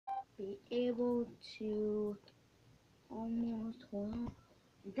be able to almost hold on.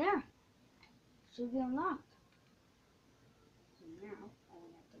 There! Should be unlocked. So now, all we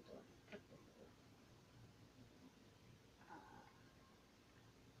have to do is put this here.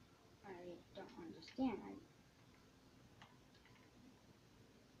 I don't understand.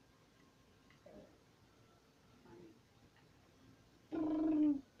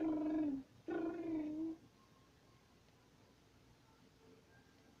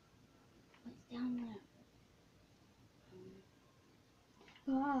 What's down there?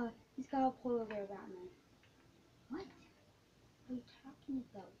 He's got a polar bear Batman. What are you talking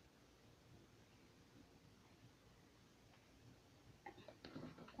about?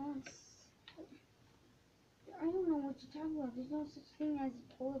 I don't know what you're talking about. There's no such thing as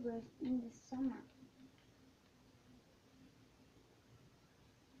polar bears in the summer.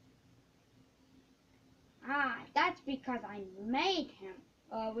 Ah, that's because I made him.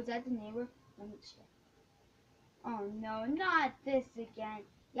 Was that the neighbor? Let me check. Oh no, not this again.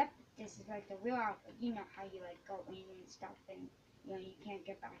 Yep, this is like the real outfit. You know how you like go in and stuff and you know you can't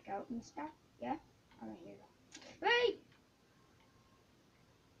get back out and stuff? Yeah? Alright, here we go. Wait!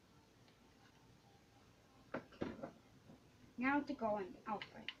 Now to go in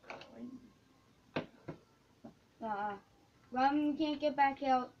outfit. Robin, we can't get back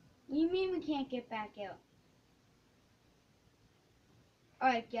out. What do you mean we can't get back out?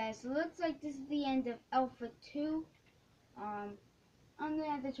 Alright guys, so looks like this is the end of Alpha 2. I'm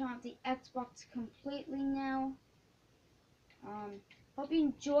gonna have to turn off the Xbox completely now. Hope you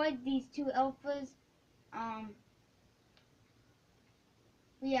enjoyed these two alphas.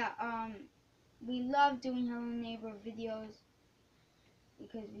 Yeah, we love doing Hello Neighbor videos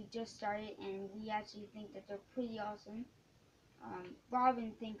because we just started and we actually think that they're pretty awesome.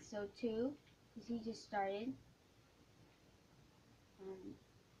 Robin thinks so too because he just started.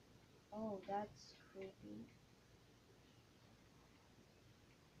 Oh, that's creepy.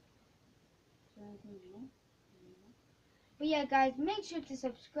 Is there anything here? No. But yeah, guys, make sure to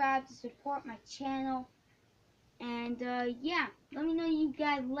subscribe to support my channel. And yeah, let me know you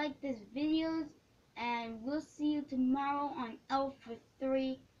guys like this videos. And we'll see you tomorrow on Alpha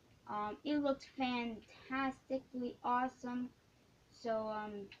 3. It looks fantastically awesome. So,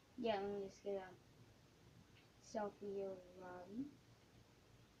 yeah, let me just get a selfie here with Robin.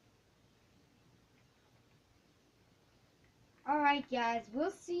 Alright guys,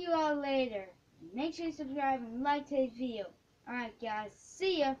 we'll see you all later. Make sure you subscribe and like today's video. Alright guys,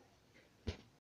 see ya.